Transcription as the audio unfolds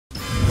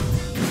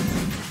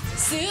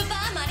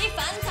Super Mario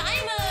Fun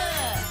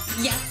Timer!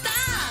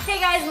 Yatta! Hey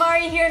guys,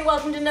 Mari here and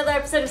welcome to another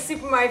episode of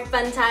Super Mario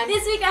Fun Time.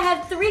 This week I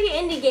have 3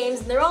 indie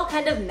games and they're all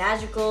kind of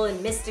magical and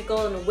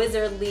mystical and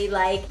wizardly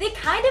like. They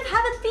kind of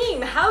have a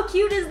theme. How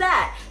cute is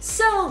that?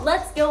 So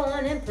let's go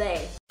on and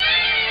play.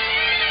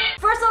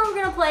 First one we're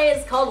gonna play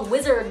is called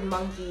Wizard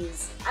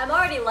Monkeys. I'm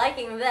already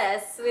liking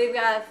this. We've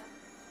got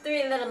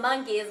 3 little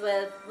monkeys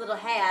with little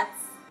hats.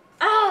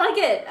 Oh, I like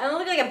it. I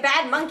look like a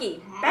bad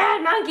monkey.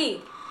 Bad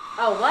monkey.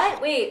 Oh, what?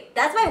 Wait,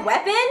 that's my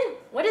weapon?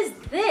 What is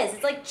this?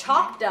 It's like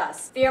chalk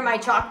dust. Fear my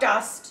chalk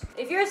dust.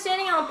 If you're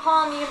standing on a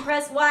palm, you can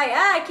press Y.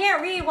 Ah, I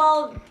can't read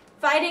while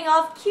fighting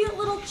off cute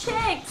little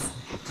chicks.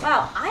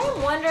 Wow, I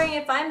am wondering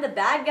if I'm the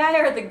bad guy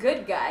or the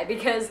good guy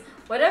because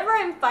whatever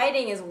I'm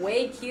fighting is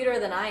way cuter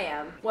than I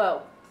am.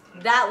 Whoa,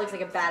 that looks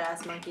like a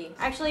badass monkey.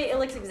 Actually, it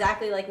looks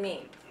exactly like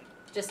me,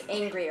 just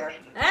angrier.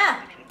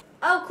 Ah,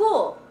 oh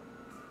cool.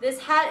 This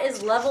hat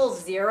is level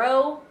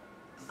 0.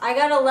 I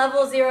got a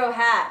level 0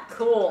 hat.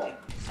 Cool.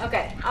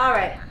 Okay,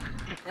 alright.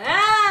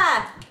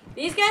 Ah!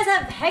 These guys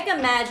have hecka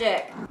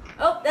magic.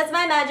 Oh, that's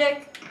my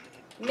magic.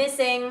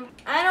 Missing.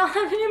 I don't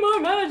have any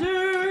more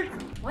magic.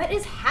 What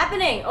is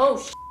happening?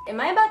 Oh, am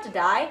I about to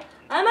die?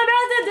 I'm about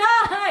to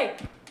die!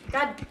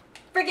 God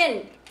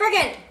friggin'.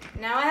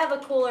 Now I have a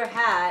cooler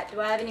hat. Do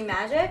I have any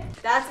magic?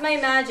 That's my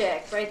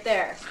magic right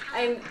there.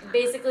 I'm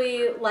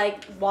basically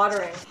like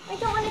watering. I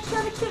don't want to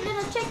kill the cute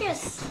little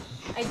chickies.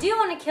 I do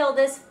want to kill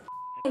this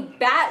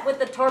bat with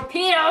the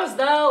torpedoes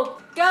though.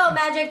 Go,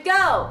 magic,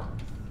 go.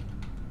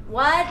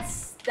 What?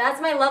 That's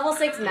my level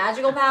 6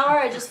 magical power?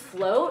 I just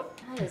float?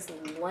 That is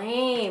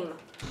lame.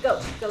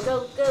 Go. Do.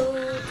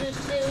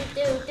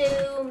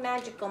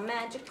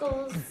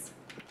 Magicals.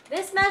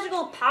 This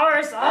magical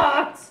power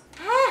sucks.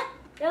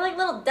 They're like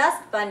little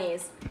dust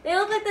bunnies. They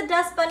look like the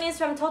dust bunnies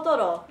from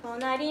Totoro.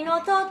 Tonari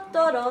no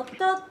Totoro.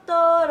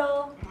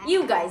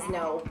 You guys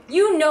know.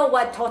 You know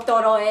what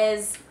Totoro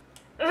is.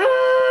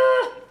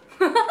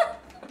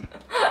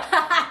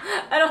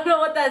 I don't know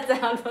what that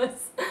sound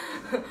was.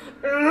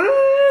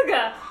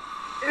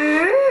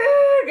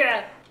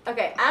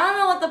 Okay, I don't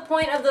know what the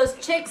point of those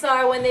chicks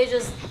are when they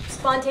just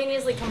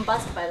spontaneously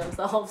combust by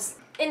themselves.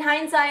 In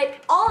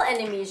hindsight, all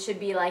enemies should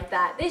be like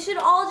that. They should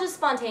all just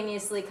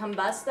spontaneously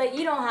combust so that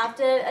you don't have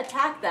to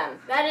attack them.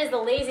 That is the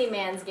lazy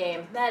man's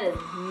game. That is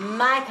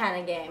my kind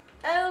of game.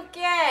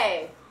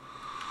 Okay.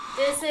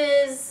 This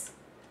is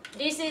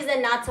the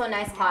not so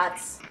nice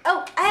pots.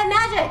 Oh, I have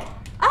magic!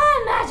 I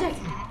have magic!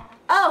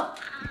 Oh,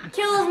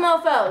 kill those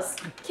mofos.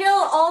 Kill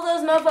all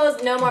those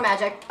mofos, no more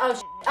magic. Oh,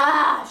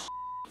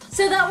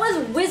 So that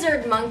was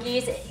Wizard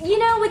Monkeys. You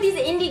know, with these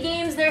indie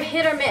games, they're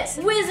hit or miss.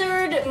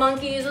 Wizard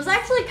Monkeys was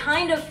actually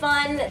kind of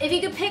fun. If you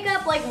could pick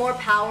up like more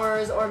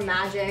powers or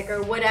magic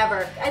or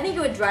whatever, I think it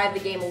would drive the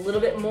game a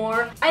little bit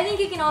more. I think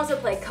you can also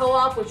play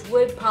co-op, which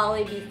would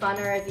probably be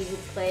funner if you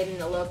could play it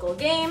in a local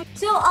game.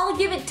 So I'll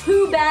give it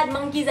 2 bad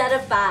monkeys out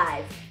of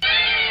 5.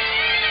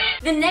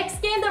 The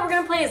next game that we're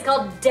gonna play is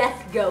called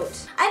Death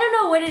Goat. I don't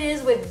know what it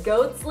is with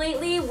goats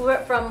lately,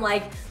 from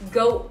like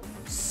goat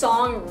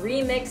song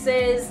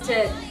remixes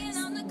to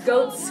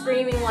goats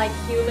screaming like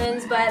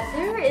humans, but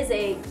there is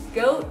a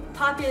goat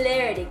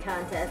popularity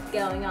contest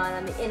going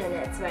on the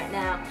internets right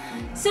now.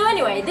 So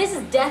anyway, this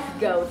is Death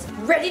Goat.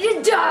 Ready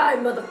to die,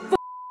 motherfucker!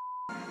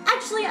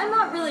 Actually, I'm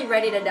not really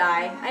ready to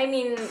die. I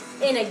mean,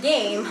 in a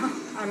game,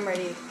 I'm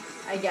ready,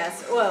 I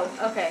guess. Whoa,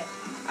 okay.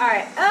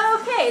 Alright,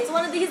 okay, it's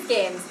one of these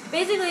games.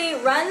 Basically,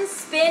 run,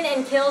 spin,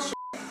 and kill shit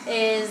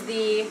is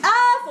the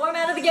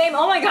format of the game.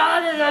 Oh my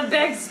god, there's a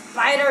big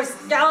spider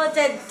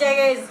skeleton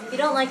thing. You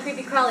don't like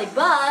creepy crawly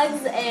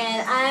bugs,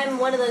 and I'm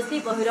one of those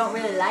people who don't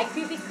really like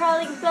creepy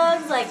crawly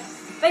bugs. Like,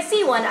 if I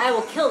see one, I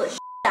will kill the shit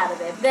out of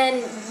it.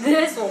 Then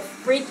this will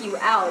freak you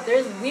out.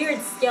 There's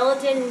weird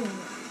skeleton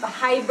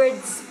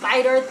hybrid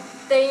spider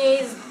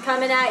thingies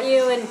coming at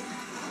you, and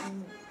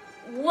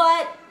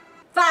what?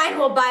 Fine,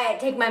 we'll buy it.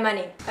 Take my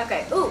money.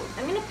 Okay. Ooh,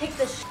 I'm gonna pick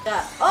this shit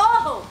up.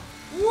 Oh!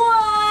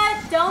 What?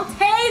 Don't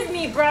tase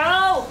me, bro!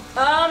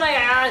 Oh my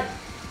god.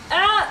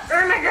 Ah!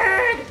 Oh my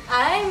god!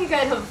 I'm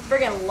kind of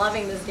friggin'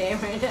 loving this game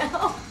right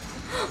now.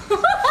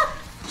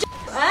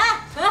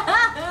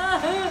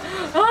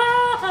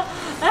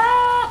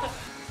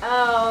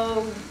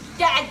 Oh,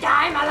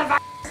 die, motherfucker!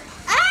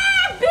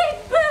 Ah! Big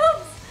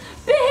boobs!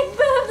 Big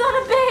boobs on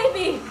a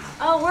baby!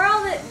 Oh,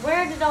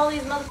 where did all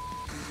these motherfuckers?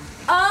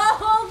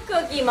 Oh,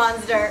 Cookie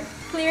Monster.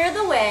 Clear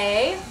the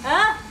way.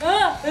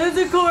 It's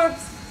a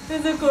corpse.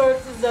 It's a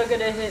corpse. It's not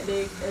gonna hit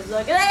me. It's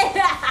not gonna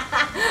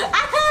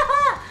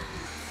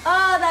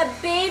Oh, that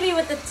baby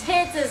with the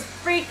tits is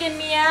freaking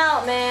me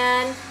out,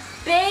 man.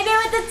 Baby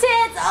with the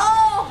tits.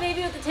 Oh,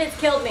 baby with the tits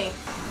killed me.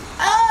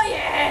 Oh,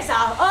 yes.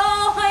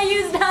 Oh, I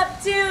used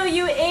up 2,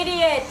 you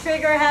idiot.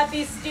 Trigger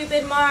happy,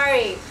 stupid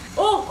Mari.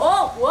 Oh,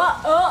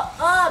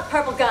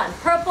 purple gun.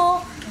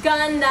 Purple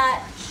gun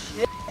that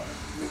shit.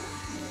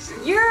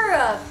 You're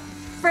a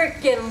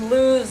freaking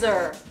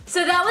loser.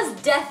 So that was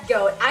Death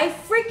Goat. I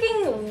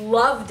freaking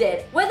loved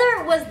it. Whether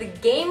it was the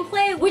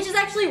gameplay, which is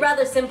actually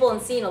rather simple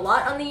and seen a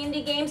lot on the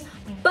indie games,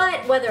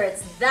 but whether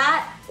it's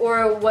that,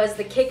 or it was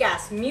the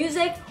kick-ass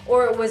music,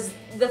 or it was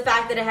the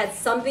fact that it had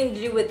something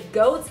to do with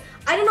goats,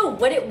 I don't know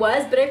what it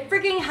was, but I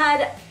freaking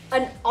had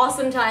an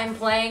awesome time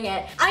playing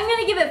it. I'm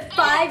gonna give it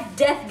 5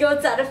 Death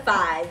Goats out of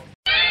 5.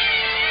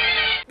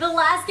 The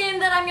last game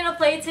that I'm gonna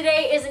play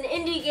today is an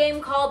indie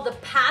game called The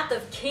Path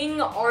of King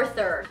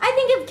Arthur. I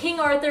think of King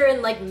Arthur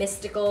in like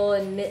mystical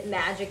and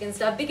magic and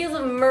stuff because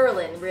of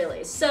Merlin,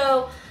 really.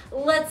 So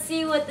let's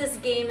see what this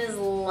game is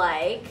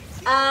like.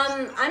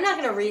 I'm not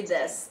gonna read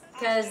this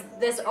because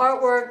this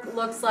artwork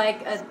looks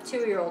like a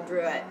 2-year-old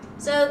drew it.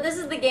 So this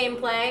is the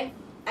gameplay.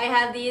 I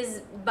have these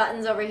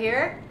buttons over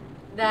here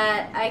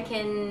that I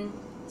can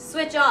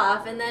switch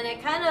off, and then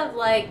it kind of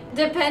like,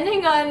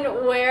 depending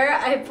on where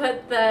I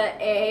put the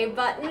A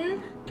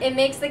button, it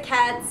makes the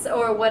cats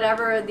or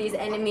whatever these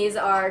enemies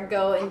are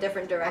go in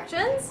different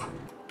directions.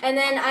 And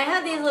then I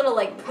have these little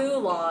like poo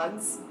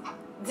logs,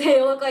 they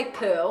look like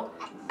poo,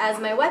 as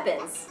my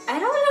weapons. I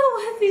don't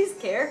know what these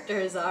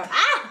characters are.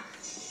 Ah!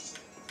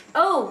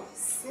 Oh,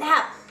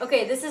 snap.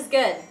 Okay, this is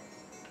good.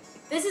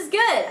 This is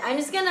good. I'm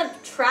just gonna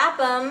trap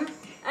them.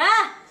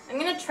 Ah! I'm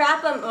gonna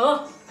trap them.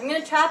 Oh, I'm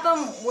gonna trap them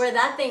where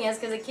that thing is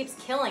because it keeps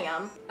killing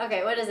them.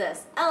 Okay, what is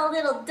this? Oh,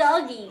 little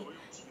doggy.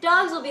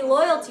 Dogs will be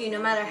loyal to you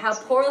no matter how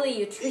poorly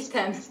you treat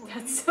them.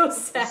 That's so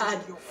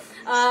sad.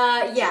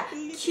 Yeah.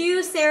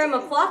 Cue Sarah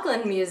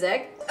McLachlan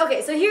music.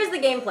 Okay, so here's the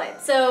gameplay.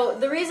 So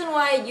the reason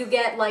why you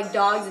get like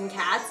dogs and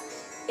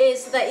cats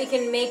is so that you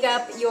can make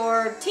up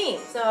your team.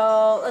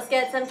 So let's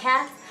get some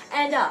cats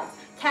and dogs.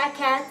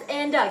 Cats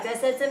and dogs. I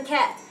said some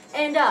cats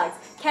and dogs.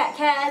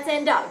 Cats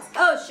and dogs.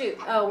 Oh shoot.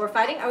 Oh, we're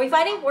fighting? Are we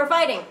fighting? We're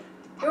fighting.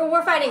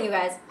 We're fighting, you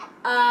guys.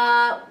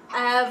 I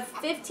have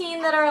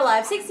 15 that are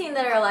alive, 16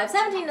 that are alive,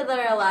 17 that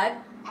are alive,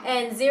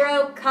 and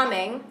 0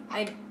 coming.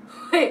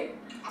 Wait.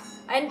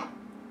 I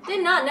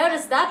did not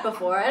notice that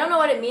before. I don't know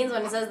what it means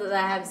when it says that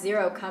I have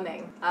 0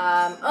 coming.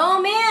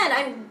 Oh man,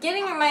 I'm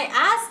getting my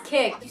ass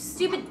kicked. You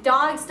stupid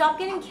dog, stop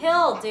getting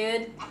killed,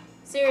 dude.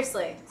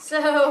 Seriously.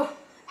 So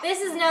this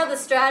is now the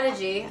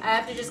strategy. I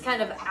have to just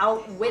kind of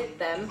outwit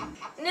them.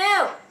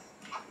 No!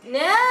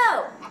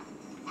 No!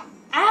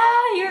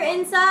 Ah, you're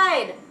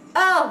inside!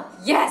 Oh,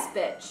 yes,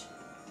 bitch.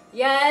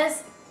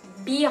 Yes,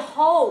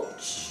 behold.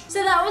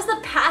 So that was the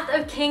Path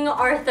of King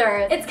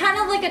Arthur. It's kind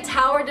of like a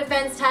tower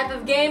defense type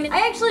of game.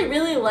 I actually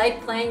really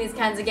like playing these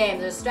kinds of games.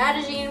 There's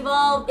strategy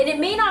involved, and it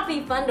may not be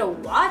fun to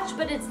watch,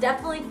 but it's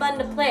definitely fun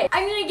to play.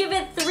 I'm gonna give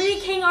it 3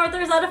 King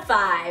Arthurs out of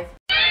 5.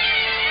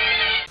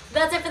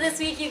 That's it for this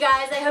week, you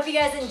guys. I hope you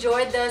guys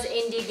enjoyed those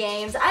indie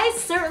games. I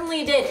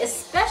certainly did,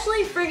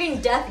 especially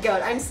friggin' Death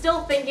Goat. I'm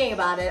still thinking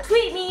about it.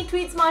 Tweet me,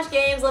 tweet Smosh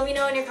Games. Let me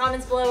know in your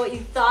comments below what you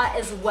thought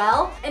as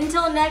well.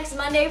 Until next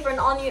Monday for an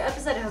all-new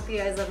episode, I hope you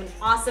guys have an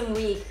awesome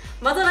week.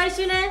 また来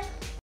週ね!